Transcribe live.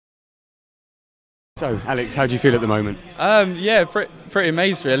So, Alex, how do you feel at the moment? Yeah, pretty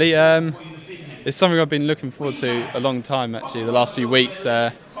amazed really. It's something I've been looking forward to a long time actually, the last few weeks,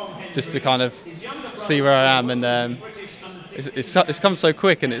 just to kind of see where I am, and it's come so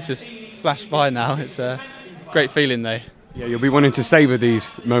quick and it's just flashed by now. It's a great feeling though. Yeah, you'll be wanting to savour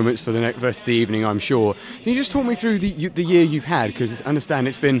these moments for the rest of the evening, I'm sure. Can you just talk me through the year you've had? Because I understand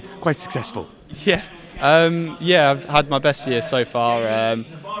it's been quite successful. Yeah, I've had my best year so far.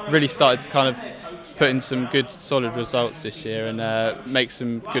 Really started to kind of put in some good solid results this year and make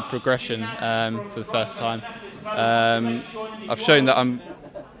some good progression for the first time. I've shown that I'm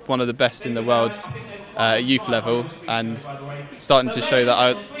one of the best in the world at youth level, and starting to show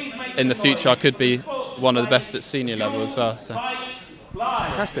that in the future I could be one of the best at senior level as well. So.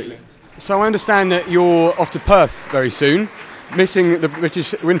 Fantastic. So I understand that you're off to Perth very soon, missing the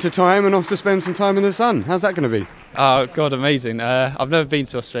British winter time and off to spend some time in the sun. How's that going to be? Oh God, amazing. I've never been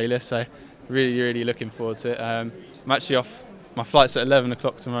to Australia, so really looking forward to it. I'm actually off, my flight's at 11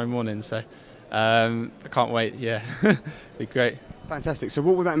 o'clock tomorrow morning, so I can't wait. Yeah, be great. Fantastic. So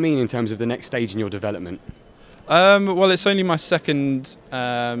what will that mean in terms of the next stage in your development? Well, it's only my second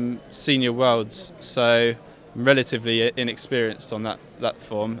senior worlds, so I'm relatively inexperienced on that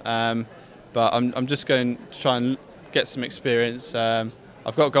form. But I'm just going to try and get some experience.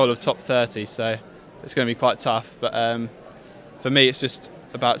 I've got a goal of top 30, so it's going to be quite tough. But for me, it's just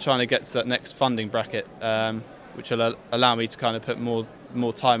about trying to get to that next funding bracket, which will allow me to kind of put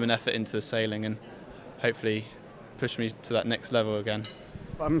more time and effort into the sailing and hopefully push me to that next level again.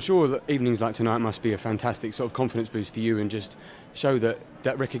 I'm sure that evenings like tonight must be a fantastic sort of confidence boost for you, and just show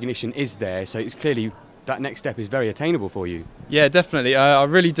that recognition is there. So it's clearly that next step is very attainable for you. Yeah, definitely. I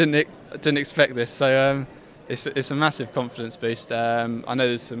really didn't expect this. So it's a massive confidence boost. I know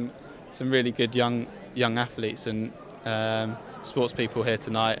there's some really good young athletes and sports people here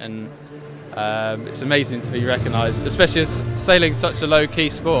tonight, and it's amazing to be recognised, especially as sailing's such a low-key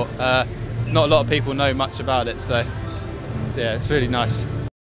sport. Not a lot of people know much about it, so yeah, it's really nice.